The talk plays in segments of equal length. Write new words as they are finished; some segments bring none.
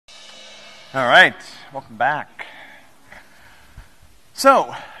All right, welcome back.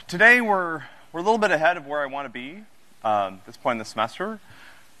 So today we're a little bit ahead of where I want to be at this point in the semester.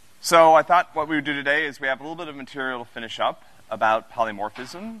 So I thought what we would do today is we have a little bit of material to finish up about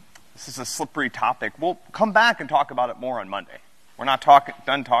polymorphism. This is a slippery topic. We'll come back and talk about it more on Monday. We're not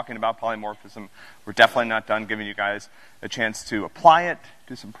done talking about polymorphism. We're definitely not done giving you guys a chance to apply it,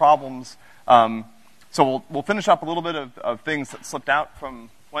 do some problems. So we'll finish up a little bit of things that slipped out from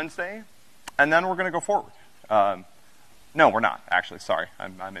Wednesday, and then we're going to go forward. No, we're not, actually. Sorry.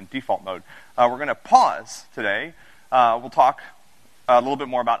 I'm in default mode. We're going to pause today. We'll talk a little bit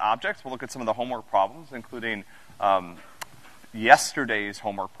more about objects. We'll look at some of the homework problems, including yesterday's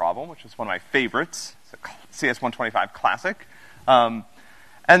homework problem, which is one of my favorites. It's a CS125 classic. And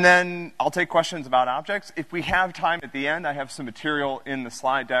then I'll take questions about objects. If we have time at the end, I have some material in the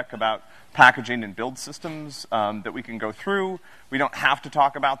slide deck about packaging and build systems that we can go through. We don't have to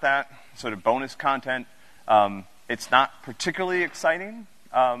talk about that, sort of bonus content. It's not particularly exciting,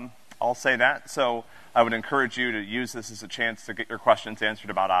 I'll say that. So I would encourage you to use this as a chance to get your questions answered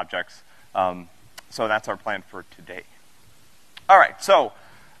about objects. So that's our plan for today. All right, so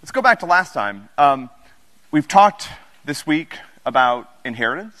let's go back to last time. We've talked this week about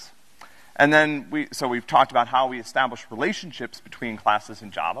inheritance. And then we've talked about how we establish relationships between classes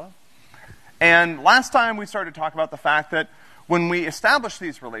in Java. And last time we started to talk about the fact that when we establish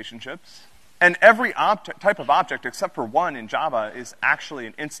these relationships, and every type of object except for one in Java is actually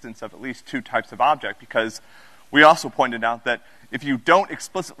an instance of at least two types of object, because we also pointed out that if you don't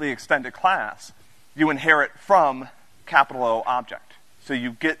explicitly extend a class, you inherit from capital O object. So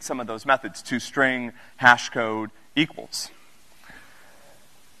you get some of those methods, toString, hashcode, equals.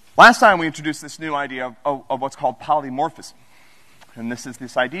 Last time we introduced this new idea of what's called polymorphism. And this is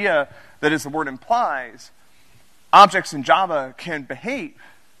this idea that, as the word implies, objects in Java can behave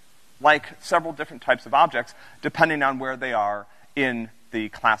like several different types of objects depending on where they are in the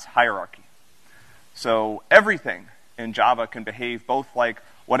class hierarchy. So everything in Java can behave both like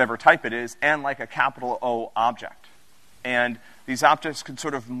whatever type it is and like a capital O object. And these objects can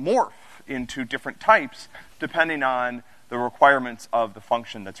sort of morph into different types depending on the requirements of the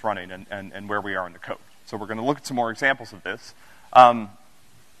function that's running and where we are in the code. So we're going to look at some more examples of this. And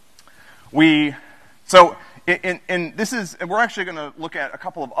we're actually going to look at a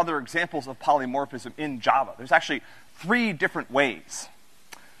couple of other examples of polymorphism in Java. There's actually 3 different ways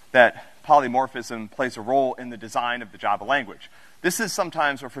that polymorphism plays a role in the design of the Java language. This is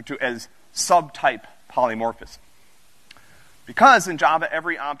sometimes referred to as subtype polymorphism. Because in Java,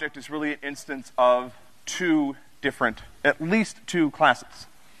 every object is really an instance of at least two classes,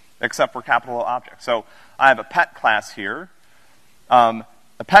 except for capital O objects. So I have a pet class here. A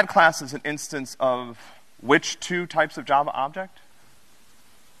pet class is an instance of which 2 types of Java object?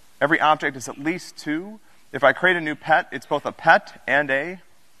 Every object is at least 2. If I create a new pet, it's both a pet and a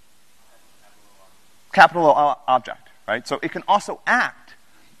capital O object, right? So it can also act.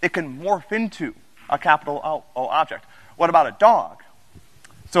 It can morph into a capital O object. What about a dog?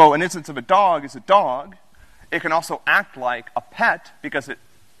 So an instance of a dog is a dog. It can also act like a pet because it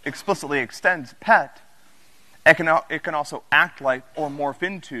explicitly extends pet. It can also act like or morph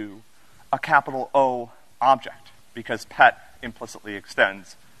into a capital O object because pet implicitly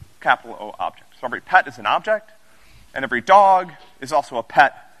extends capital O object. So every pet is an object, and every dog is also a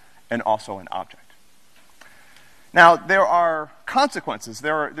pet and also an object. Now, there are consequences.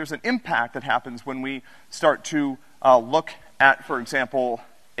 There's an impact that happens when we start to look at, for example,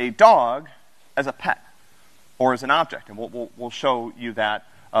 a dog as a pet or as an object. And we'll show you that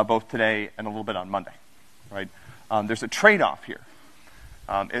both today and a little bit on Monday, right? There's a trade-off here.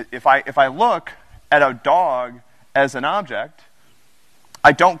 If I look at a dog as an object,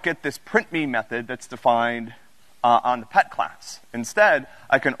 I don't get this printMe method that's defined on the pet class. Instead,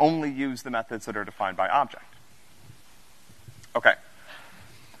 I can only use the methods that are defined by object. Okay.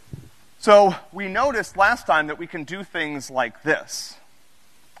 So we noticed last time that we can do things like this.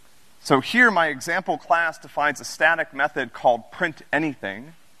 So here my example class defines a static method called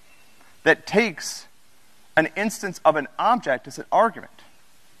printAnything that takes an instance of an object as an argument.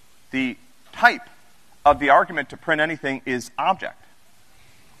 The type of the argument to printAnything is object.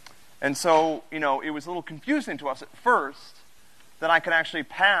 And so, it was a little confusing to us at first that I could actually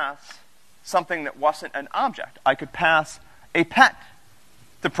pass something that wasn't an object. I could pass a pet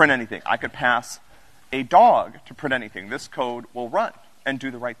to printAnything. I could pass a dog to printAnything. This code will run and do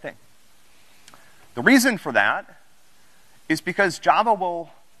the right thing. The reason for that is because Java will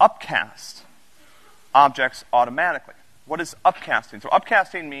upcast objects automatically. What is upcasting? So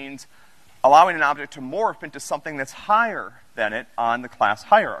upcasting means allowing an object to morph into something that's higher than it on the class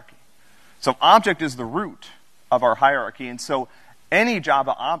hierarchy. So object is the root of our hierarchy, and so any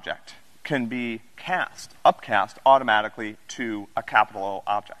Java object can be upcast automatically to a capital O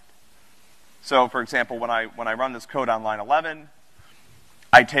object. So, for example, when I run this code on line 11,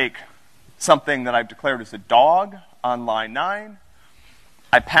 I take something that I've declared as a dog on line 9,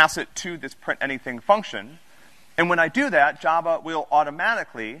 I pass it to this print anything function, and when I do that, Java will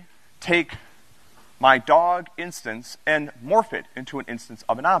automatically take my dog instance and morph it into an instance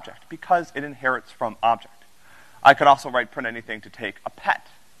of an object, because it inherits from object. I could also write print anything to take a pet,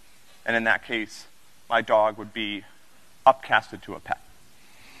 and in that case, my dog would be upcasted to a pet.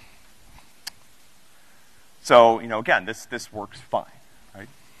 So, again, this works fine, right?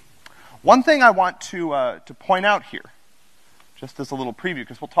 One thing I want to point out here, just as a little preview,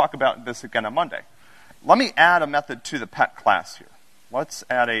 because we'll talk about this again on Monday. Let me add a method to the pet class here. Let's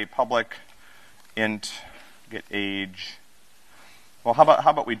add a public int get age. Well, how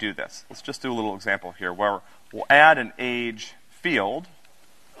about we do this? Let's just do a little example here where we'll add an age field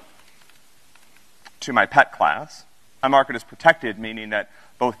to my pet class. I mark it as protected, meaning that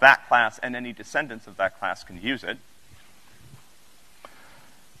both that class and any descendants of that class can use it.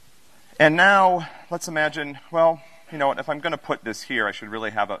 And now, let's imagine, well, you know what, if I'm going to put this here, I should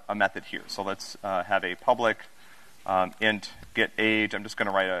really have a method here. So let's have a public int get age. I'm just going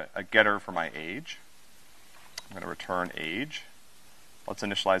to write a getter for my age. I'm going to return age. Let's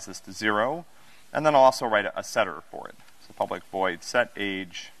initialize this to 0. And then I'll also write a setter for it. So public void set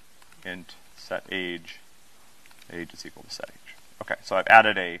age int set age. Age is equal to set age. Okay, so I've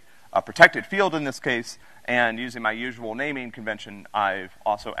added a protected field in this case, and using my usual naming convention, I've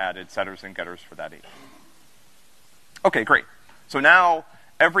also added setters and getters for that age. Okay, great. So now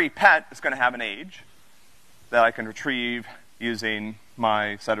every pet is going to have an age that I can retrieve using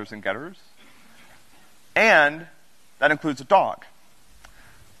my setters and getters, and that includes a dog.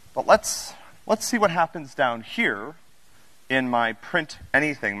 But let's see what happens down here in my print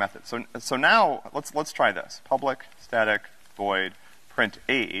anything method. So now let's try this. Public static void print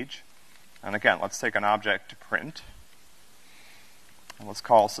age. And again, let's take an object to print. And let's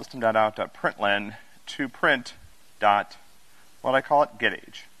call system.out.println to print dot, what do I call it? Get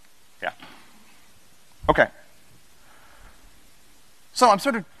age. Yeah. Okay. So I'm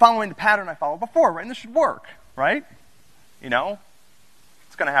sort of following the pattern I followed before, right? And this should work, right?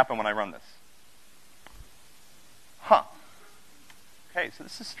 It's going to happen when I run this. Huh. Okay, so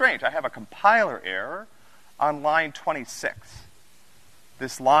this is strange. I have a compiler error on line 26.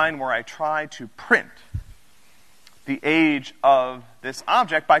 This line where I try to print the age of this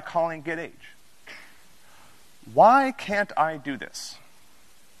object by calling getAge. Why can't I do this?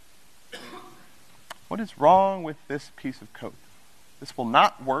 What is wrong with this piece of code? This will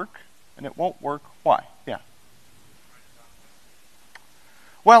not work, and it won't work. Why? Yeah.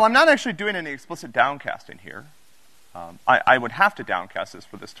 Well, I'm not actually doing any explicit downcasting here. I would have to downcast this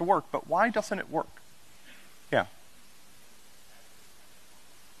for this to work, but why doesn't it work? Yeah.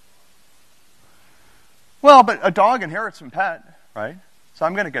 Well, but a dog inherits from pet, right? So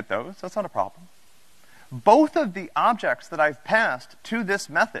I'm going to get those. That's not a problem. Both of the objects that I've passed to this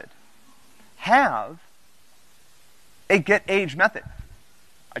method have a getAge method.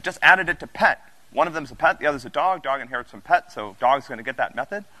 I just added it to pet. One of them's a pet, the other's a dog. Dog inherits from pet, so dog's going to get that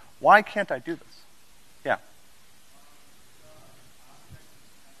method. Why can't I do this? Yeah.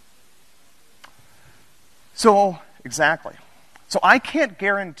 So, exactly. So I can't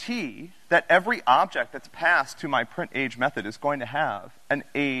guarantee that every object that's passed to my printAge method is going to have a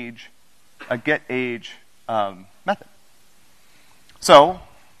getAge method. So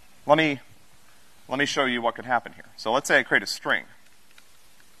let me show you what could happen here. So let's say I create a string.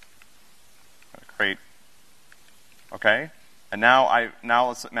 Okay, and now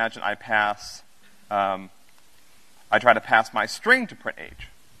let's imagine I try to pass my string to printAge.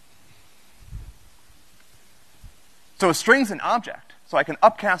 So a string's an object, so I can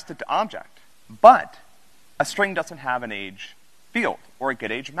upcast it to object, but a string doesn't have an age field or a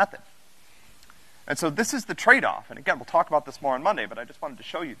getAge method. And so this is the trade-off. And again, we'll talk about this more on Monday, but I just wanted to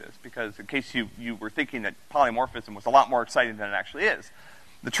show you this because in case you were thinking that polymorphism was a lot more exciting than it actually is.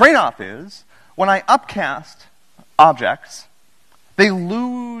 The trade-off is when I upcast objects, they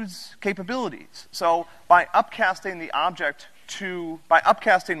lose capabilities. So by upcasting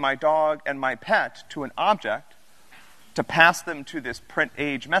my dog and my pet to an object to pass them to this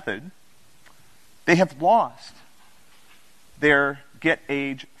printAge method, they have lost their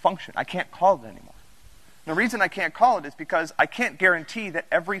getAge function. I can't call it anymore. And the reason I can't call it is because I can't guarantee that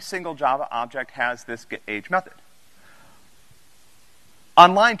every single Java object has this getAge method.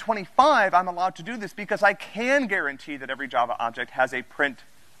 On line 25, I'm allowed to do this because I can guarantee that every Java object has a print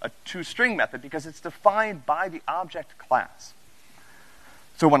a toString method because it's defined by the object class.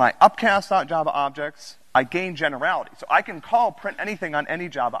 So when I upcast Java objects, I gain generality. So I can call print anything on any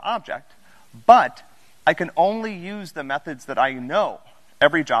Java object, but I can only use the methods that I know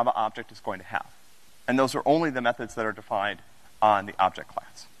every Java object is going to have. And those are only the methods that are defined on the object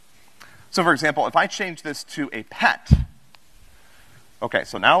class. So for example, if I change this to a pet, okay,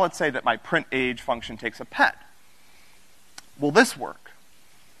 so now let's say that my print age function takes a pet. Will this work?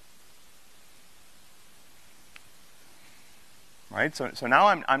 Right, so now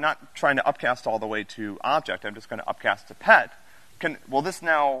I'm not trying to upcast all the way to object, I'm just going to upcast to pet. Will this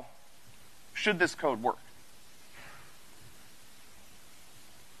now, should this code work?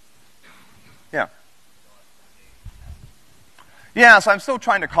 Yeah. Yeah, so I'm still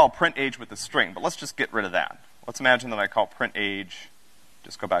trying to call print age with the string, but let's just get rid of that. Let's imagine that I call print age,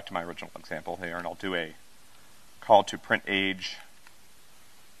 just go back to my original example here, and I'll do a call to print age,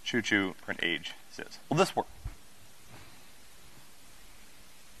 choo-choo, print age, sys. Will this work?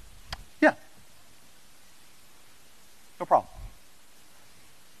 Yeah. No problem.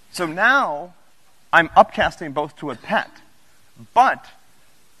 So now, I'm upcasting both to a pet, but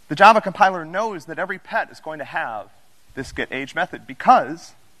the Java compiler knows that every pet is going to have this getAge method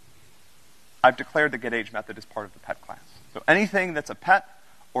because I've declared the getAge method as part of the pet class. So anything that's a pet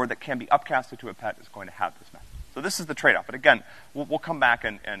or that can be upcasted to a pet is going to have this method. So this is the trade-off. But again, we'll come back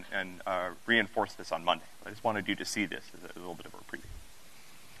and reinforce this on Monday. I just wanted you to see this as a little bit of a preview.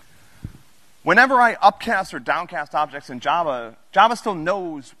 Whenever I upcast or downcast objects in Java, Java still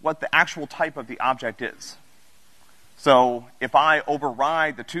knows what the actual type of the object is. So if I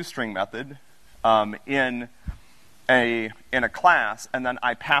override the toString method in a class, and then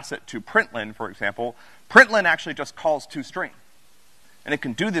I pass it to println, for example, println actually just calls toString. And it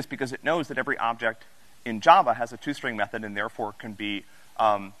can do this because it knows that every object in Java has a toString method and therefore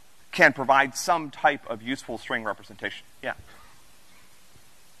can provide some type of useful string representation. Yeah.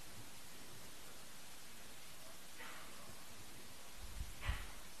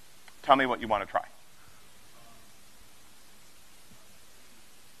 Tell me what you want to try.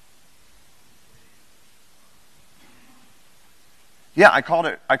 Yeah, I called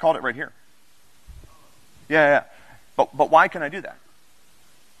it right here. Yeah. But why can I do that?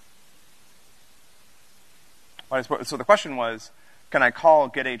 So the question was, can I call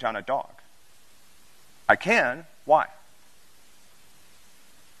getAge on a dog? I can. Why?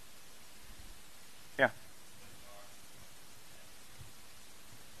 Yeah.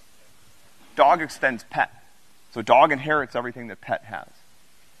 Dog extends pet. So dog inherits everything that pet has.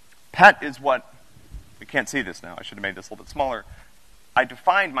 Pet is what, we can't see this now, I should have made this a little bit smaller. I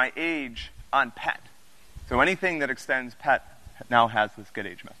defined my age on pet. So anything that extends pet now has this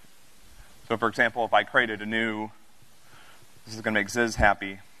getAge method. So for example, if I created a new, this is going to make Ziz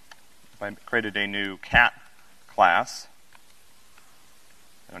happy, if I created a new cat class,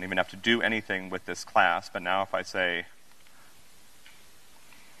 I don't even have to do anything with this class, but now if I say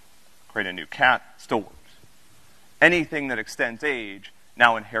create a new cat, still works. Anything that extends age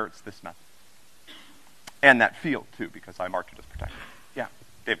now inherits this method. And that field too, because I marked it as protected. Yeah,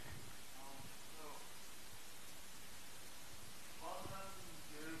 David.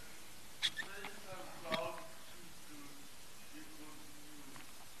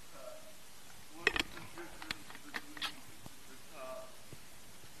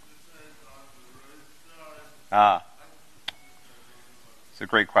 It's a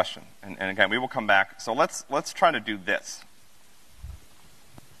great question. And again, we will come back. So let's try to do this.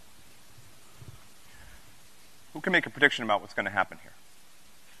 Who can make a prediction about what's going to happen here?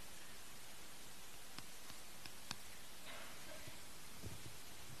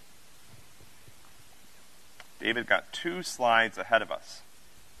 David got 2 slides ahead of us.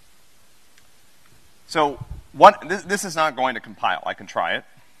 So this is not going to compile. I can try it.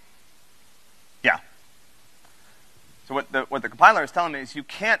 Yeah. So what the compiler is telling me is you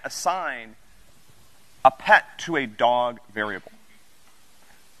can't assign a pet to a dog variable.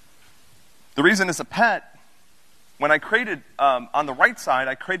 The reason it's a pet, when I created, on the right side,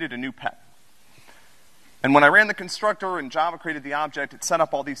 I created a new pet. And when I ran the constructor and Java created the object, it set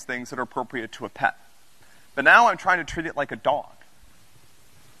up all these things that are appropriate to a pet. But now I'm trying to treat it like a dog.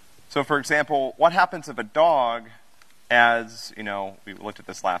 So for example, what happens if a dog adds, we looked at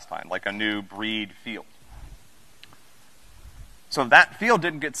this last time, like a new breed field. So that field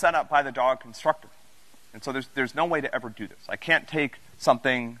didn't get set up by the dog constructor. And so there's no way to ever do this. I can't take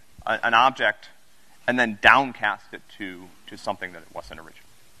something, an object, and then downcast it to something that it wasn't originally.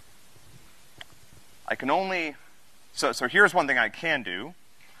 I can only, so here's one thing I can do.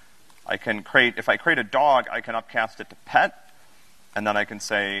 If I create a dog, I can upcast it to pet, And then I can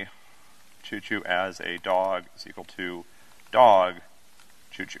say choo-choo as a dog is equal to dog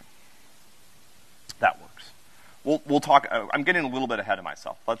choo-choo. That works. We'll talk, I'm getting a little bit ahead of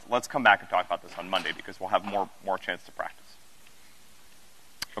myself. Let's come back and talk about this on Monday because we'll have more chance to practice.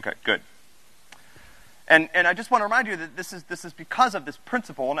 Okay, good. And I just want to remind you that this is because of this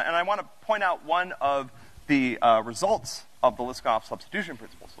principle, and I want to point out one of the results of the Liskov substitution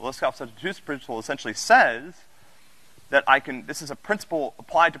principle. So the Liskov substitution principle essentially says that this is a principle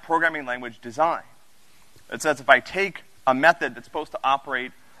applied to programming language design. It says if I take a method that's supposed to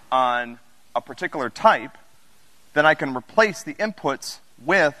operate on a particular type, then I can replace the inputs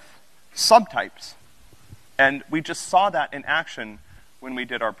with subtypes. And we just saw that in action when we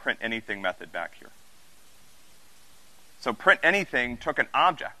did our print anything method back here. So print anything took an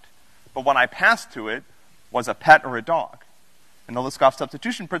object, but what I passed to it was a pet or a dog. And the Liskov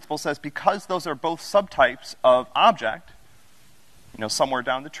substitution principle says because those are both subtypes of object, somewhere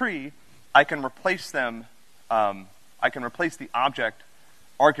down the tree, I can replace them, I can replace the object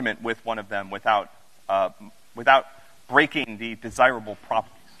argument with one of them without breaking the desirable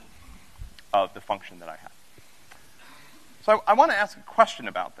properties of the function that I have. So I want to ask a question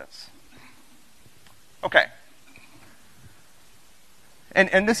about this. Okay.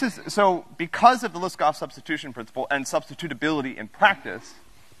 And this is, so because of the Liskov substitution principle and substitutability in practice,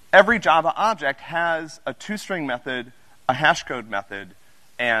 every Java object has a toString method, a hashcode method,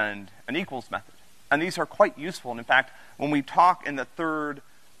 and an equals method. And these are quite useful. And in fact, when we talk in the third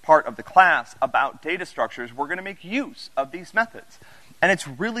part of the class about data structures, we're going to make use of these methods. And it's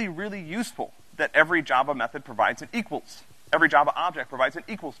really, really useful that every Java method provides an equals. Every Java object provides an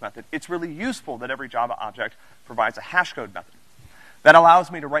equals method. It's really useful that every Java object provides a hashcode method. That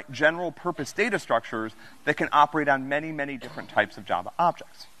allows me to write general purpose data structures that can operate on many, many different types of Java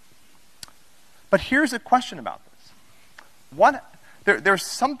objects. But here's a question about this. There's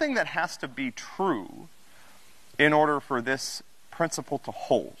something that has to be true in order for this principle to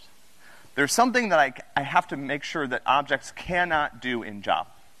hold. There's something that I have to make sure that objects cannot do in Java.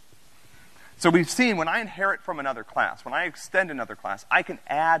 So we've seen when I inherit from another class, when I extend another class, I can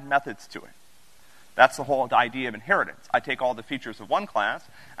add methods to it. That's the whole idea of inheritance. I take all the features of one class,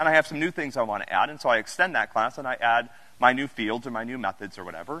 and I have some new things I want to add, and so I extend that class, and I add my new fields or my new methods or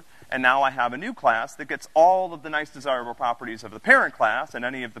whatever, and now I have a new class that gets all of the nice desirable properties of the parent class and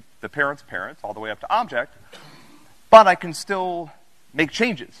any of the parent's parents, all the way up to object, but I can still make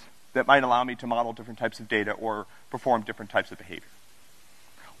changes that might allow me to model different types of data or perform different types of behavior.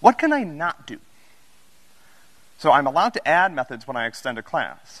 What can I not do? So I'm allowed to add methods when I extend a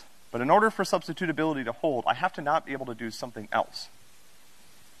class. But in order for substitutability to hold, I have to not be able to do something else.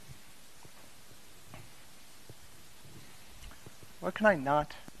 What can I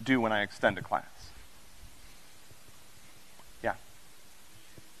not do when I extend a class? Yeah.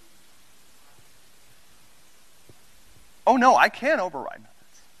 Oh no, I can override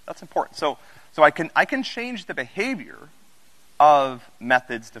methods. That's important. So I can change the behavior of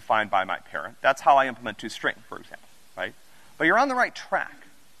methods defined by my parent. That's how I implement toString, for example, right? But you're on the right track.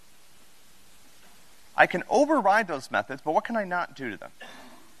 I can override those methods, but what can I not do to them?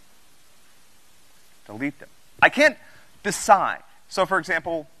 Delete them. I can't decide. So for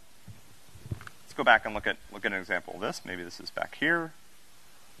example, let's go back and look at an example of this. Maybe this is back here.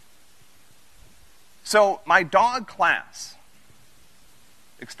 So my dog class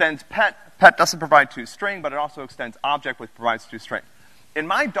extends pet. Pet doesn't provide toString, but it also extends object, which provides toString. In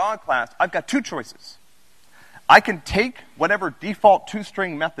my dog class, I've got two choices. I can take whatever default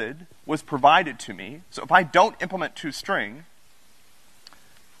toString method was provided to me. So if I don't implement toString,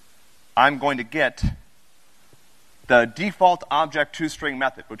 I'm going to get the default object toString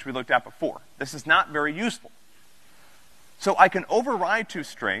method, which we looked at before. This is not very useful. So I can override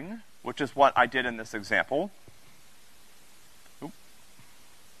toString, which is what I did in this example. Oop.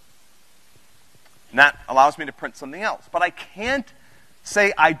 And that allows me to print something else. But I can't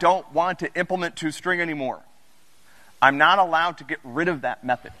say I don't want to implement toString anymore. I'm not allowed to get rid of that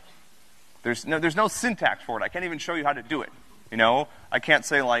method. There's no syntax for it. I can't even show you how to do it. I can't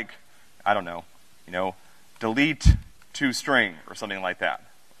say I don't know, delete toString or something like that.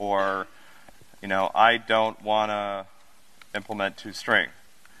 Or, I don't want to implement toString.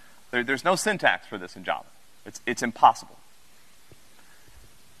 There's no syntax for this in Java. It's impossible.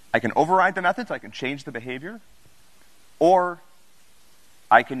 I can override the methods, I can change the behavior, or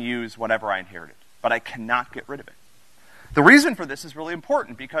I can use whatever I inherited. But I cannot get rid of it. The reason for this is really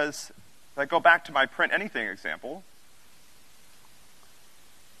important because if I go back to my print anything example,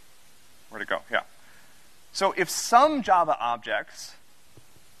 where'd it go? Yeah. So if some Java objects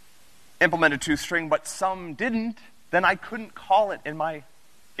implemented toString, but some didn't, then I couldn't call it in my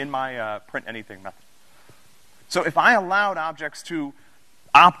print anything method. So if I allowed objects to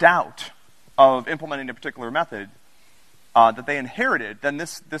opt out of implementing a particular method that they inherited, then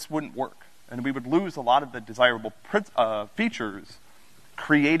this wouldn't work. And we would lose a lot of the desirable features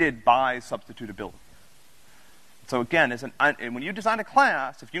created by substitutability. So again, when you design a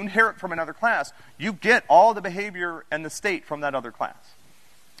class, if you inherit from another class, you get all the behavior and the state from that other class.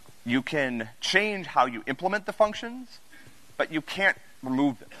 You can change how you implement the functions, but you can't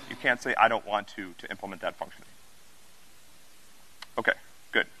remove them. You can't say, I don't want to implement that function. Okay,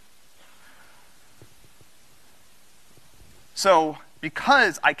 good. So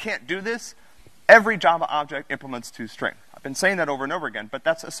because I can't do this, every Java object implements toString. I've been saying that over and over again, but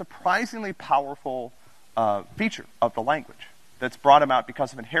that's a surprisingly powerful feature of the language that's brought about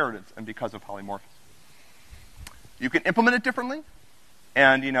because of inheritance and because of polymorphism. You can implement it differently,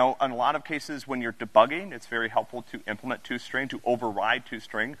 and in a lot of cases when you're debugging, it's very helpful to implement toString, to override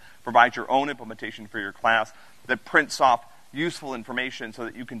toString, provide your own implementation for your class that prints off useful information so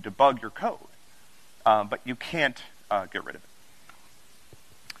that you can debug your code, but you can't get rid of it.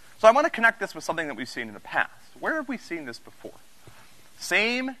 So I want to connect this with something that we've seen in the past. Where have we seen this before?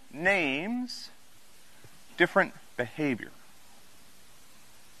 Same names, different behavior.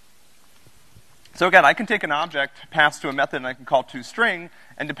 So again, I can take an object, pass to a method, and I can call toString,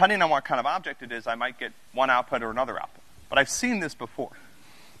 and depending on what kind of object it is, I might get one output or another output. But I've seen this before.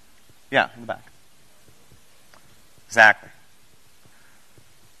 Yeah, in the back. Exactly.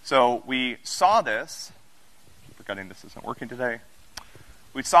 So we saw this. I keep forgetting this isn't working today.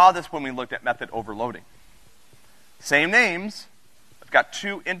 We saw this when we looked at method overloading. Same names, I've got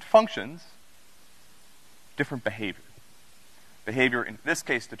two int functions, different behavior. Behavior, in this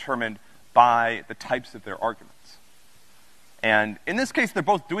case, determined by the types of their arguments. And in this case, they're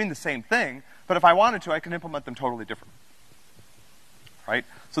both doing the same thing, but if I wanted to, I can implement them totally differently. Right?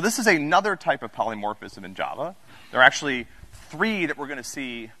 So this is another type of polymorphism in Java. There are actually 3 that we're going to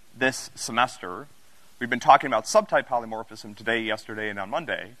see this semester. We've been talking about subtype polymorphism today, yesterday, and on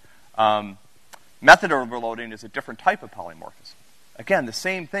Monday. Method overloading is a different type of polymorphism. Again, the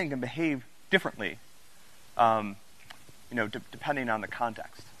same thing can behave differently, depending on the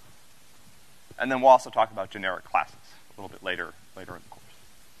context. And then we'll also talk about generic classes a little bit later in the course.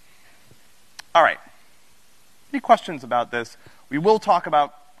 All right. Any questions about this? We will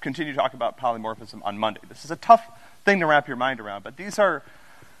continue to talk about polymorphism on Monday. This is a tough thing to wrap your mind around, but these are,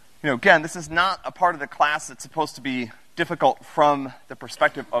 again, this is not a part of the class that's supposed to be difficult from the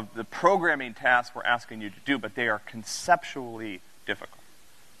perspective of the programming tasks we're asking you to do, but they are conceptually difficult,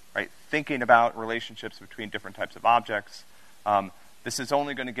 right? Thinking about relationships between different types of objects. This is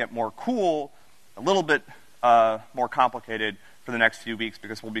only going to get more cool, a little bit more complicated for the next few weeks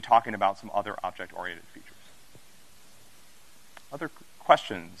because we'll be talking about some other object-oriented features. Other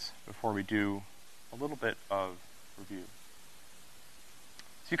questions before we do a little bit of review?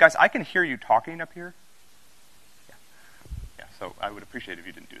 So you guys, I can hear you talking up here. Yeah, so I would appreciate if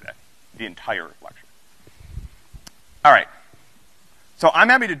you didn't do that the entire lecture. All right. So I'm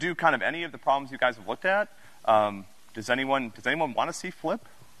happy to do kind of any of the problems you guys have looked at. Does anyone want to see flip?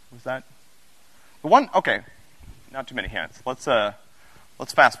 Was that the one? Okay, not too many hands. Let's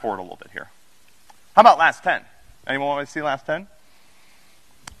fast forward a little bit here. How about last 10? Anyone want to see last 10?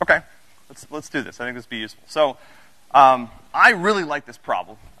 Okay, let's do this. I think this would be useful. So I really like this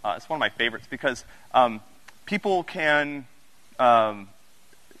problem. It's one of my favorites because people can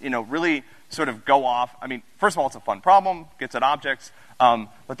really sort of go off. I mean, first of all, it's a fun problem, gets at objects,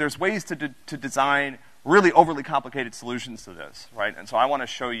 but there's ways to design really overly complicated solutions to this, right? And so I want to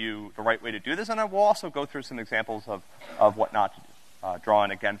show you the right way to do this, and I will also go through some examples of what not to do,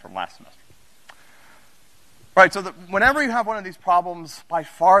 drawing again from last semester. Right, so whenever you have one of these problems, by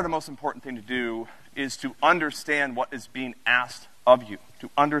far the most important thing to do is to understand what is being asked of you, to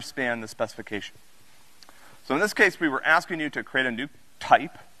understand the specification. So in this case, we were asking you to create a new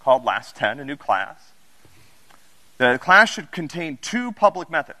type called last10, a new class. The class should contain 2 public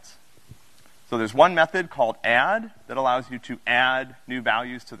methods. So there's one method called add that allows you to add new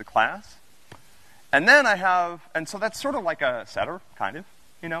values to the class. And then and so that's sort of like a setter, kind of,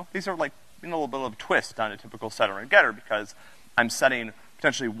 These are like a little bit of a twist on a typical setter and getter because I'm setting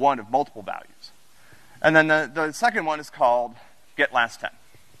potentially one of multiple values. And then the second one is called getLast10.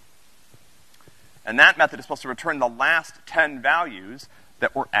 And that method is supposed to return the last 10 values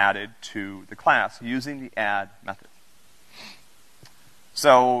that were added to the class using the add method.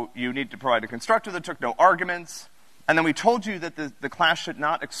 So you need to provide a constructor that took no arguments, and then we told you that the class should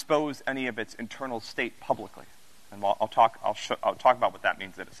not expose any of its internal state publicly. And I'll talk about what that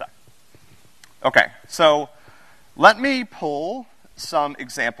means in a second. Okay, so Let me pull some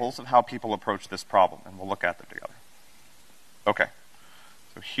examples of how people approach this problem, and we'll look at them together. Okay.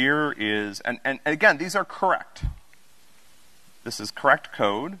 So here is, and again, these are correct. This is correct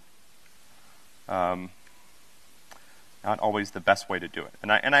code. Not always the best way to do it.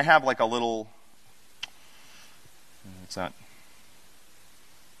 And I have like a little, it's not,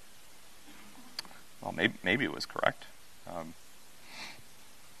 well, maybe it was correct.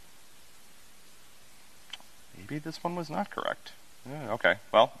 Maybe this one was not correct. Yeah, okay,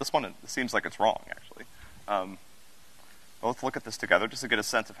 well, this one seems like it's wrong, actually. Well, let's look at this together just to get a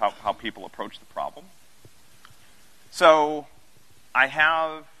sense of how people approach the problem. So I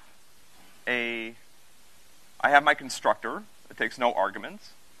have my constructor that takes no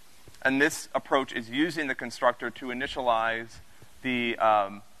arguments, and this approach is using the constructor to initialize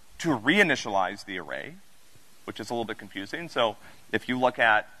to reinitialize the array, which is a little bit confusing. So if you look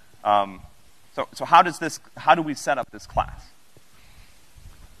at, so how do we set up this class?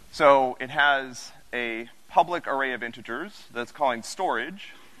 So it has a public array of integers that's calling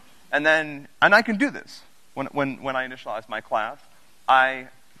storage, and I can do this. When I initialize my class, I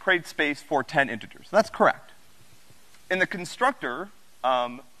create space for 10 integers. That's correct. In the constructor,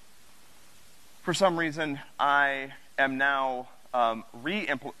 for some reason, I am now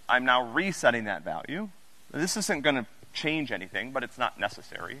resetting that value. This isn't going to change anything, but it's not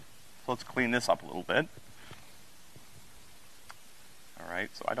necessary. So let's clean this up a little bit. All right,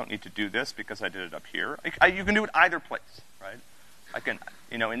 so I don't need to do this because I did it up here. You can do it either place, right? I can,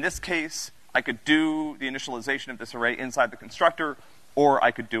 in this case, I could do the initialization of this array inside the constructor, or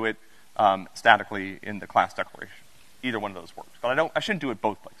I could do it statically in the class declaration. Either one of those works, but I shouldn't do it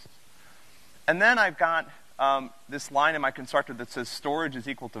both places. And then I've got this line in my constructor that says storage is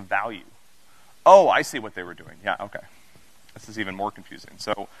equal to value. Oh, I see what they were doing. Yeah, okay. This is even more confusing.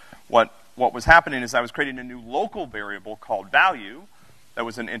 So what was happening is I was creating a new local variable called value that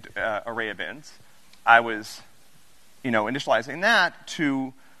was an array of ints. I was, initializing that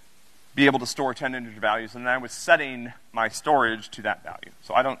to be able to store 10 integer values, and then I was setting my storage to that value.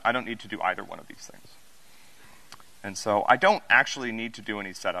 So I don't need to do either one of these things. And so I don't actually need to do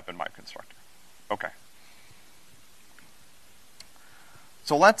any setup in my constructor. Okay.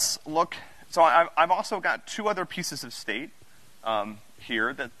 So let's look. So I've also got two other pieces of state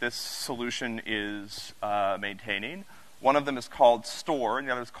here that this solution is maintaining. One of them is called store, and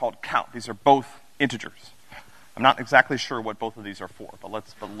the other is called count. These are both integers. I'm not exactly sure what both of these are for, but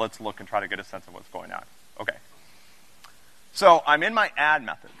let's look and try to get a sense of what's going on. Okay. So I'm in my add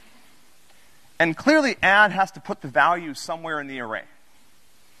method. And clearly add has to put the value somewhere in the array.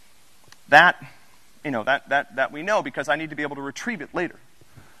 That we know because I need to be able to retrieve it later.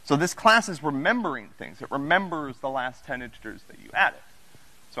 So this class is remembering things. It remembers the last 10 integers that you added.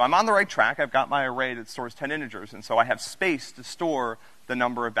 So I'm on the right track. I've got my array that stores 10 integers, and so I have space to store the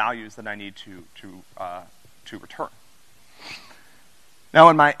number of values that I need to return. Now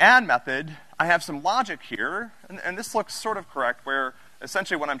in my add method, I have some logic here, and this looks sort of correct, where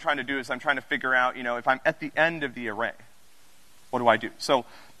essentially what I'm trying to do is I'm trying to figure out, if I'm at the end of the array, what do I do? So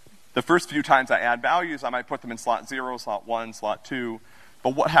the first few times I add values, I might put them in slot 0, slot 1, slot 2,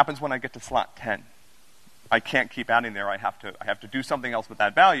 but what happens when I get to slot 10? I can't keep adding there. I have to do something else with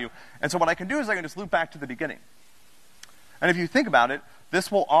that value. And so what I can do is I can just loop back to the beginning. And if you think about it,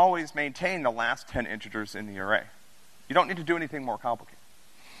 this will always maintain the last 10 integers in the array. You don't need to do anything more complicated.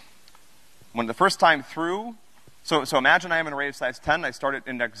 When the first time through, so imagine I have an array of size 10, I start at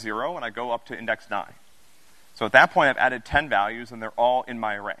index 0, and I go up to index 9. So at that point, I've added 10 values, and they're all in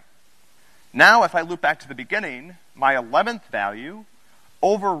my array. Now, if I loop back to the beginning, my 11th value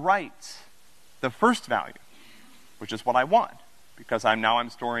overwrites the first value, which is what I want, because I'm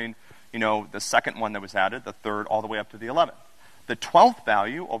storing, the second one that was added, the third, all the way up to the 11th. The 12th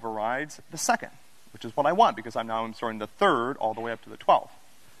value overrides the second, which is what I want, because I'm storing the third all the way up to the 12th,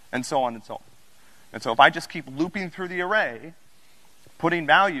 and so on and so on. And so if I just keep looping through the array, putting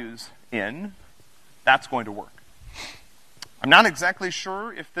values in, that's going to work. I'm not exactly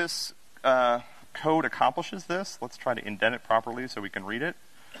sure if this code accomplishes this. Let's try to indent it properly so we can read it.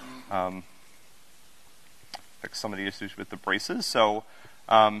 Fix some of the issues with the braces. So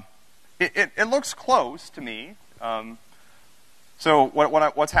it looks close to me. So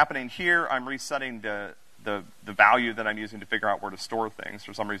what's happening here, I'm resetting the value that I'm using to figure out where to store things.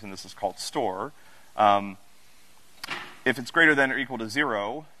 For some reason, this is called store. If it's greater than or equal to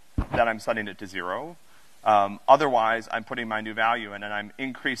 0, then I'm setting it to 0. Otherwise, I'm putting my new value in, and I'm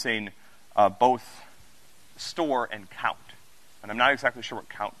increasing both store and count. And I'm not exactly sure what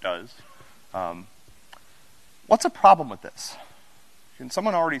count does. What's a problem with this? Can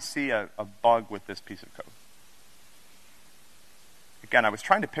someone already see a bug with this piece of code? again, I was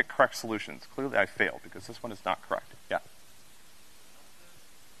trying to pick correct solutions. Clearly I failed because this one is not correct. Yeah.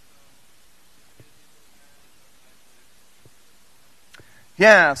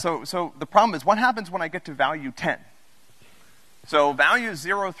 Yeah, so the problem is what happens when I get to value 10? So values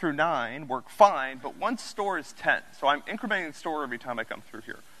 0 through 9 work fine, but once store is 10, so I'm incrementing store every time I come through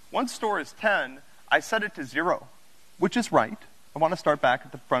here. Once store is 10, I set it to 0, which is right. I want to start back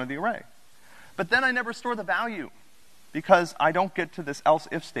at the front of the array. But then I never store the value because I don't get to this else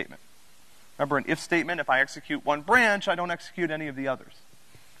if statement. Remember, an if statement, if I execute one branch, I don't execute any of the others.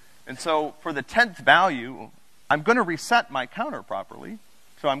 And so for the 10th value, I'm going to reset my counter properly.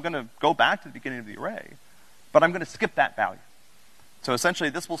 So I'm going to go back to the beginning of the array, but I'm going to skip that value. So essentially,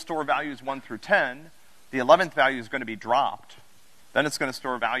 this will store values 1 through 10. The 11th value is going to be dropped. Then it's going to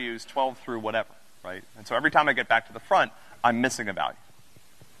store values 12 through whatever, right? And so every time I get back to the front, I'm missing a value.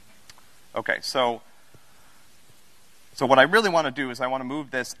 Okay, so what I really want to do is I want to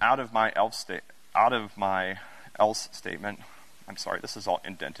move this out of my else statement. I'm sorry, this is all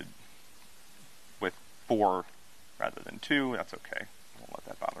indented with 4 rather than 2. That's okay. I won't let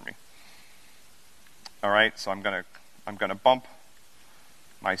that bother me. All right, so I'm gonna bump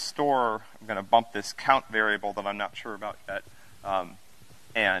my store. I'm gonna bump this count variable that I'm not sure about yet,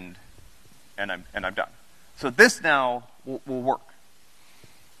 and I'm done. So this now will work.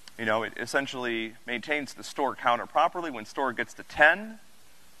 You know, it essentially maintains the store counter properly. When store gets to 10,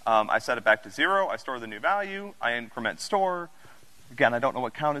 I set it back to 0. I store the new value. I increment store. Again, I don't know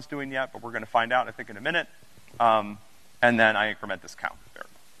what count is doing yet, but we're going to find out, I think, in a minute. And then I increment this count variable.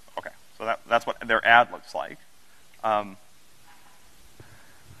 Okay, so that's what their add looks like.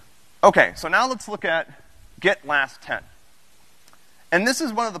 Okay, so now let's look at get last 10. And this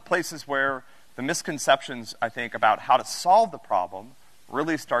is one of the places where the misconceptions, I think, about how to solve the problem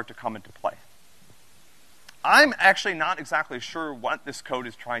really start to come into play. I'm actually not exactly sure what this code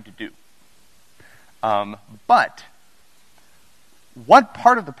is trying to do. But what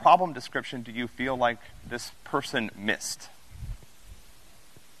part of the problem description do you feel like this person missed?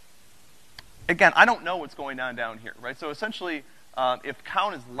 Again, I don't know what's going on down here, right? So essentially, if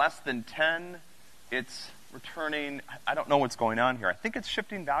count is less than 10, it's returning, I don't know what's going on here. I think it's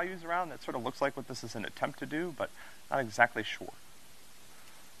shifting values around. That sort of looks like what this is an attempt to do, but not exactly sure.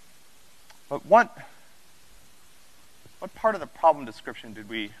 But what part of the problem description did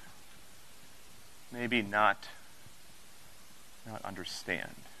we maybe not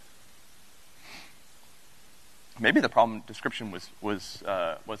understand? Maybe the problem description was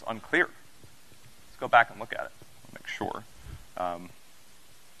unclear. Let's go back and look at it. I'll make sure.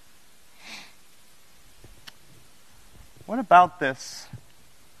 What about this?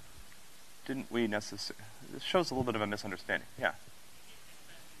 Didn't we necessarily? This shows a little bit of a misunderstanding. Yeah.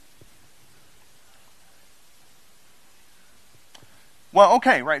 Well,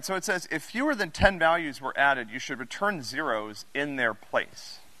 okay, right. So it says if fewer than 10 values were added, you should return zeros in their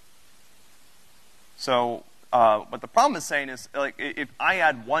place. So what the problem is saying is, like, if I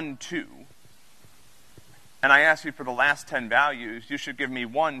add 1, 2, and I ask you for the last 10 values, you should give me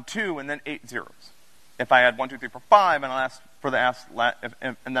 1, 2, and then 8 zeros. If I add 1, 2, 3, 4, 5, and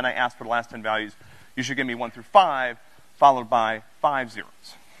and then I ask for the last 10 values, you should give me 1 through 5, followed by 5 zeros.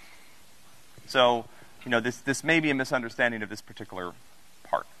 So, you know, this may be a misunderstanding of this particular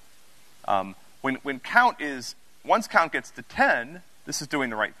part. When once count gets to 10, this is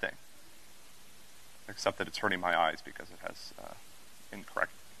doing the right thing. Except that it's hurting my eyes because it has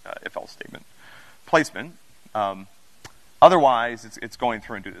incorrect if-else statement placement. Otherwise, it's going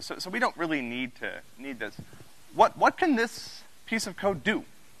through and do this. So we don't really need this. What can this piece of code do?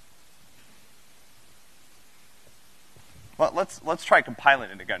 Well, let's try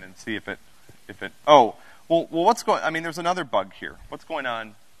compiling it again and see if it. Oh, well, what's going? I mean, there's another bug here. What's going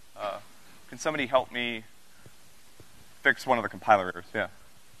on? Can somebody help me fix one of the compiler errors? Yeah.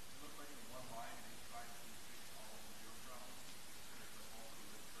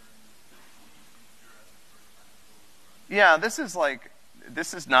 Yeah, this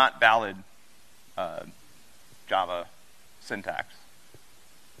is not valid Java syntax.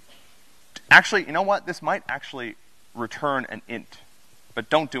 Actually, you know what? This might actually return an int, but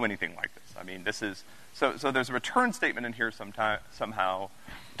don't do anything like this. I mean, this is, so there's a return statement in here somehow.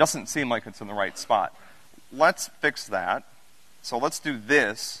 Doesn't seem like it's in the right spot. Let's fix that. So let's do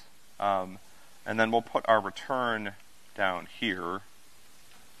this, and then we'll put our return down here.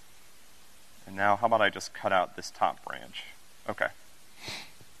 And now, how about I just cut out this top branch? Okay.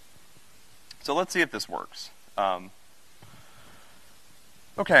 So let's see if this works.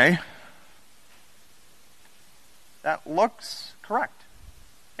 Okay. That looks correct.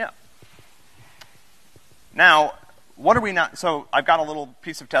 Yeah. Now, what are we not, so I've got a little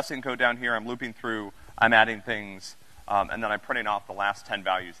piece of testing code down here. I'm looping through, I'm adding things, and then I'm printing off the last 10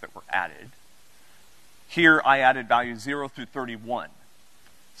 values that were added. Here, I added values 0 through 31.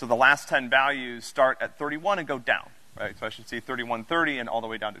 So the last 10 values start at 31 and go down, right? So I should see 31, 30, and all the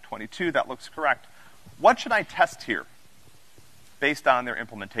way down to 22. That looks correct. What should I test here based on their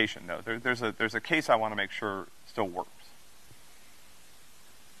implementation, though? There's a case I want to make sure still works.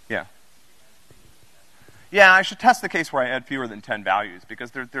 Yeah. Yeah, I should test the case where I add fewer than 10 values,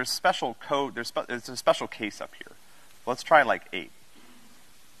 because there's special code, there's a special case up here. Let's try like 8.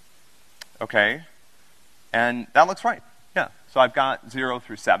 Okay. And that looks right. Yeah. So I've got 0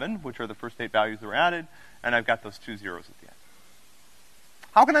 through 7, which are the first 8 values that were added, and I've got those 2 zeros at the end.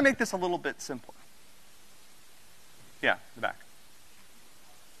 How can I make this a little bit simpler? Yeah, in the back.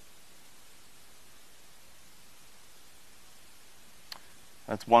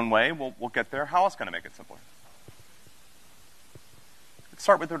 That's one way. We'll get there. How else can I make it simpler? Let's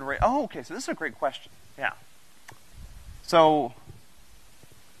start with an array. Oh, okay, so this is a great question. Yeah. So,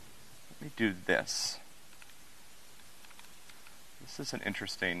 let me do this. This is an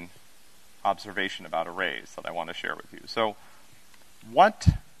interesting observation about arrays that I want to share with you. So,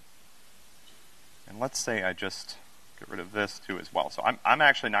 and let's say I just get rid of this too as well. So I'm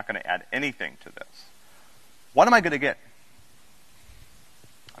actually not going to add anything to this. What am I going to get?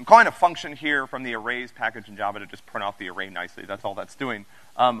 I'm calling a function here from the arrays package in Java to just print off the array nicely. That's all that's doing.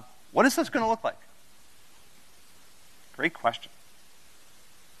 What is this going to look like? Great question.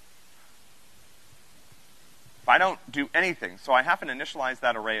 If I don't do anything, so I haven't initialized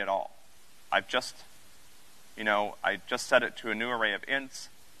that array at all. I've just, I just set it to a new array of ints.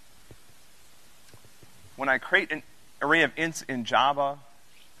 When I create an array of ints in Java,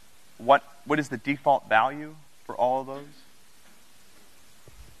 what is the default value for all of those?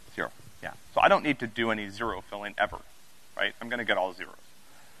 0. Yeah. So I don't need to do any zero filling ever, right? I'm going to get all zeros.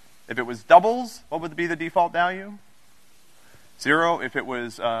 If it was doubles, what would be the default value? 0. If it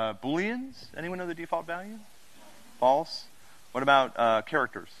was Booleans, anyone know the default value? False. What about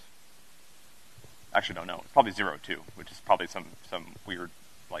characters? Actually, don't know. It's probably 0 too, which is probably some weird,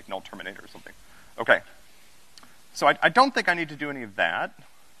 like, null terminator or something. Okay. So I don't think I need to do any of that,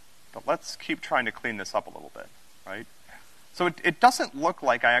 but let's keep trying to clean this up a little bit, right? So it doesn't look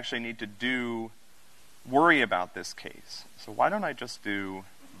like I actually need to worry about this case. So why don't I just do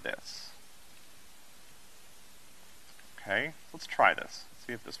this? Okay, let's try this. Let's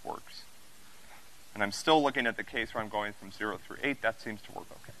see if this works. And I'm still looking at the case where I'm going from 0 through 8. That seems to work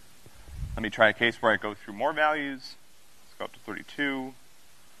okay. Let me try a case where I go through more values. Let's go up to 32.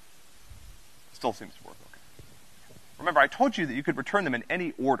 Still seems to work okay. Remember, I told you that you could return them in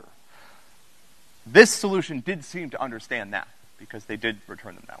any order. This solution did seem to understand that, because they did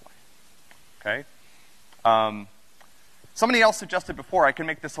return them that way. Okay? Somebody else suggested before I can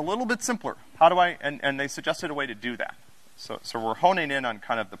make this a little bit simpler. How do I, and they suggested a way to do that. So we're honing in on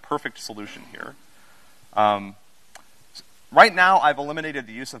kind of the perfect solution here. Right now, I've eliminated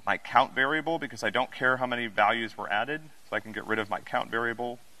the use of my count variable because I don't care how many values were added, so I can get rid of my count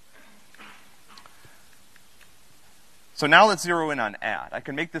variable. So now let's zero in on add. I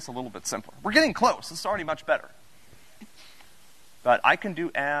can make this a little bit simpler. We're getting close. This is already much better. But I can do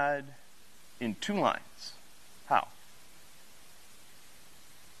add in 2 lines. How?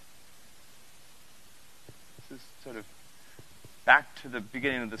 This is sort of back to the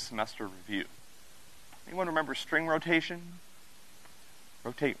beginning of the semester review. Anyone remember string rotation?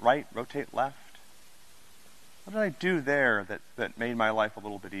 Rotate right, rotate left? What did I do there that made my life a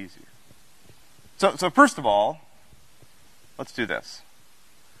little bit easier? So first of all, let's do this.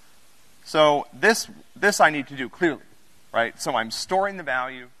 So this I need to do clearly, right? So I'm storing the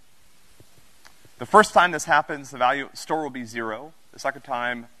value. The first time this happens, the value store will be 0. The second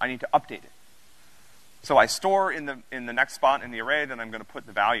time, I need to update it. So I store in the next spot in the array, then I'm going to put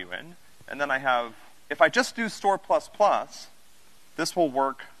the value in. And then I have, if I just do store plus plus, this will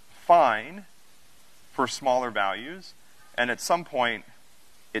work fine for smaller values. And at some point,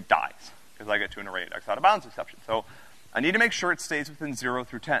 it dies, because I get to an array at x out of bounds exception. So I need to make sure it stays within 0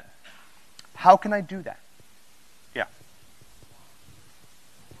 through 10. How can I do that? Yeah.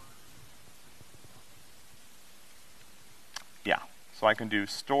 Yeah. So I can do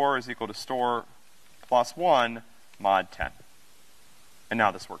store is equal to store plus 1 mod 10. And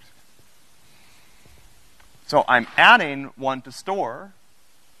now this works. So I'm adding 1 to store,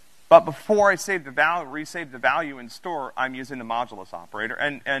 but before I save the value, resave the value in store, I'm using the modulus operator.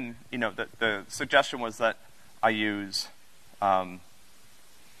 And you know, the suggestion was that I use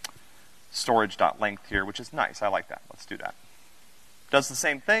storage.length here, which is nice. I like that. Let's do that. Does the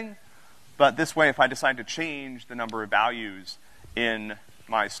same thing. But this way, if I decide to change the number of values in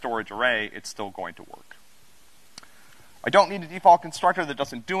my storage array, it's still going to work. I don't need a default constructor that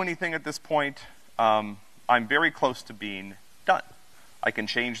doesn't do anything at this point. I'm very close to being done. I can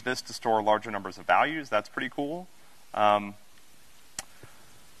change this to store larger numbers of values. That's pretty cool. There's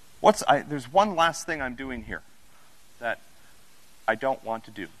one last thing I'm doing here that I don't want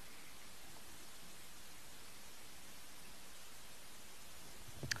to do.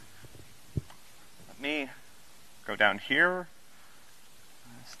 Let me go down here.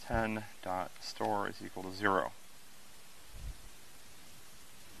 S10.store is equal to 0.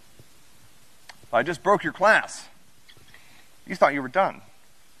 I just broke your class. You thought you were done.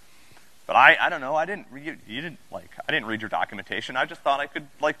 But I don't know, I didn't read your documentation. I just thought I could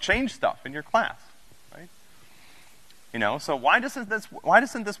change stuff in your class, right? You know, so why doesn't this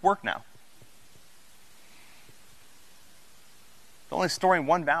work now? It's only storing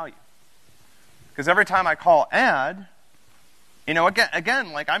one value. Because every time I call add, you know, again,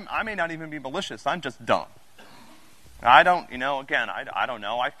 I may not even be malicious, I'm just dumb. I don't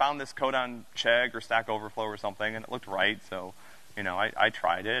know. I found this code on Chegg or Stack Overflow or something, and it looked right, so, you know, I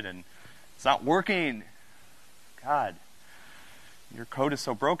tried it, and it's not working. God, your code is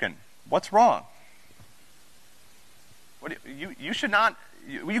so broken. What's wrong? You should not,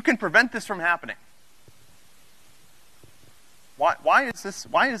 you can prevent this from happening. Why is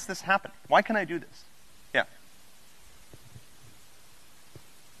this happening? Why can I do this? Yeah.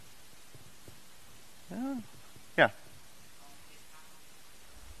 Yeah.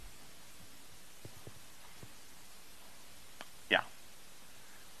 Yeah.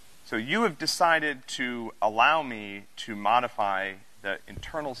 So you have decided to allow me to modify the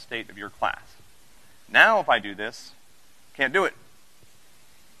internal state of your class. Now if I do this, can't do it.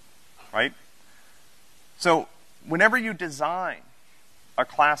 Right? So whenever you design a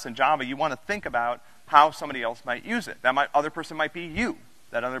class in Java, you want to think about how somebody else might use it. Other person might be you.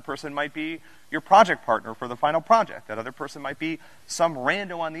 That other person might be your project partner for the final project. That other person might be some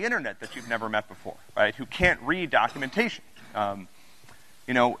rando on the internet that you've never met before, right? Who can't read documentation.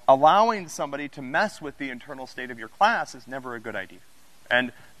 You know, allowing somebody to mess with the internal state of your class is never a good idea.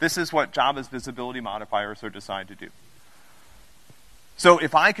 And this is what Java's visibility modifiers are designed to do. So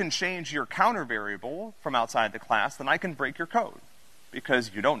if I can change your counter variable from outside the class, then I can break your code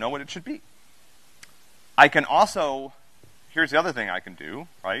because you don't know what it should be. I can also, here's the other thing I can do,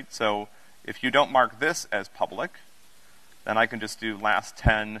 right? So if you don't mark this as public, then I can just do last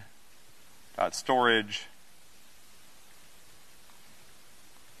 10 storage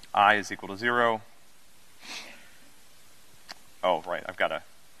I is equal to 0. Oh, right, I've got to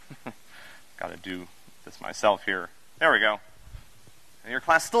do this myself here. There we go. And your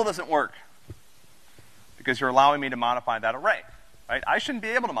class still doesn't work because you're allowing me to modify that array, right? I shouldn't be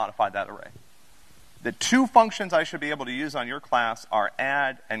able to modify that array. The two functions I should be able to use on your class are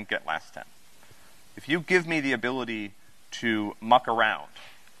add and get last 10. If you give me the ability to muck around,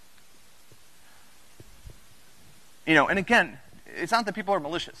 you know, and again, it's not that people are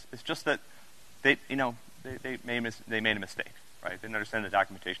malicious. It's just that they made a mistake, right? They didn't understand the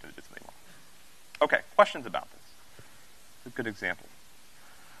documentation that did something wrong. Okay, questions about this? It's a good example.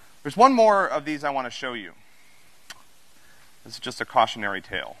 There's one more of these I want to show you. This is just a cautionary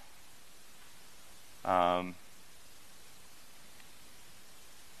tale.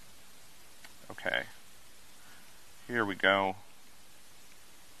 Okay. Here we go.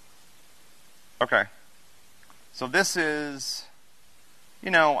 Okay. So this is,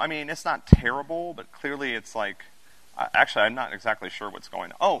 you know, I mean, it's not terrible, but clearly it's like, actually, I'm not exactly sure what's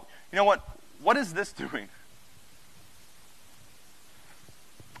going on. Oh, you know what? What is this doing?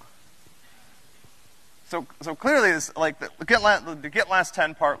 So clearly, it's like the get last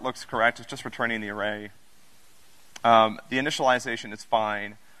 10 part looks correct. It's just returning the array. The initialization is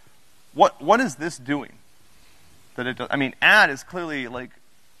fine. What is this doing? That it does, I mean, add is clearly like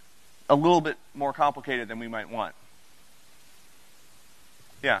a little bit more complicated than we might want.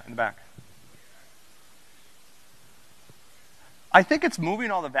 Yeah, in the back. I think it's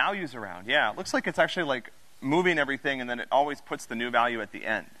moving all the values around. Yeah, it looks like it's actually like moving everything, and then it always puts the new value at the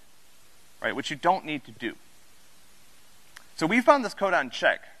end. Right, which you don't need to do. So we found this code on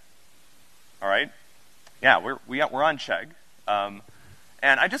Chegg. All right, yeah, we're on Chegg, and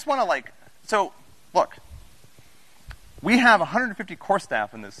I just want to so look, we have 150 course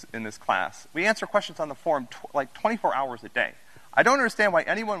staff in this class. We answer questions on the forum 24 hours a day. I don't understand why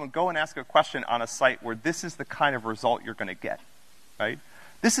anyone would go and ask a question on a site where this is the kind of result you're going to get. Right,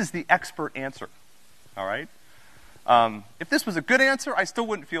 this is the expert answer. All right. If this was a good answer, I still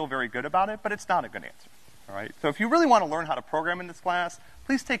wouldn't feel very good about it, but it's not a good answer, all right? So if you really want to learn how to program in this class,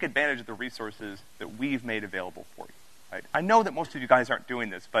 please take advantage of the resources that we've made available for you, right? I know that most of you guys aren't doing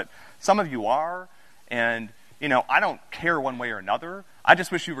this, but some of you are, and, you know, I don't care one way or another. I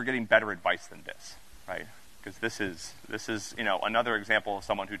just wish you were getting better advice than this, right? Because this is, you know, another example of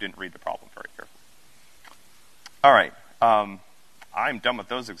someone who didn't read the problem very carefully. All right, I'm done with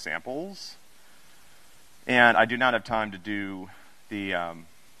those examples, and I do not have time to do the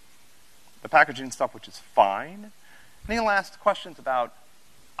packaging stuff, which is fine. Any last questions about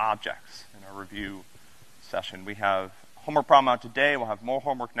objects in our review session? We have homework problem out today. We'll have more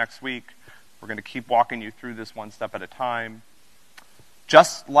homework next week. We're going to keep walking you through this one step at a time.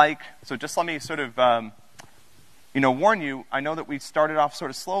 So just let me sort of, you know, warn you. I know that we started off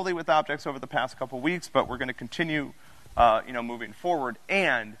sort of slowly with objects over the past couple weeks, but we're going to continue, you know, moving forward,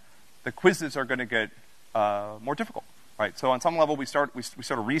 and the quizzes are going to get more difficult, right? So on some level, we sort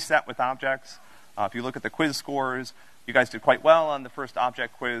of reset with objects. If you look at the quiz scores, you guys did quite well on the first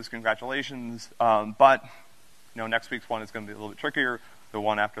object quiz. Congratulations. But, you know, next week's one is going to be a little bit trickier. The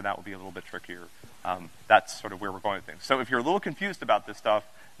one after that will be a little bit trickier. That's sort of where we're going with things. So if you're a little confused about this stuff,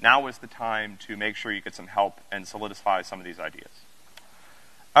 now is the time to make sure you get some help and solidify some of these ideas.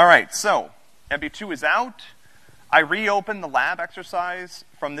 All right, so MP2 is out. I reopened the lab exercise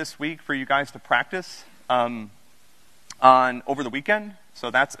from this week for you guys to practice over the weekend. So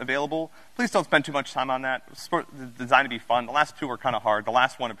that's available. Please don't spend too much time on that. It's designed to be fun. The last two are kind of hard. The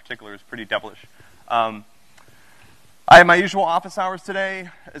last one in particular is pretty devilish. I have my usual office hours today.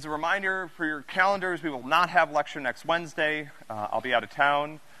 As a reminder for your calendars, we will not have lecture next Wednesday. I'll be out of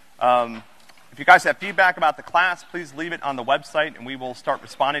town. If you guys have feedback about the class, please leave it on the website, and we will start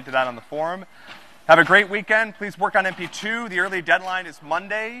responding to that on the forum. Have a great weekend. Please work on MP2. The early deadline is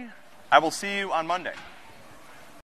Monday. I will see you on Monday.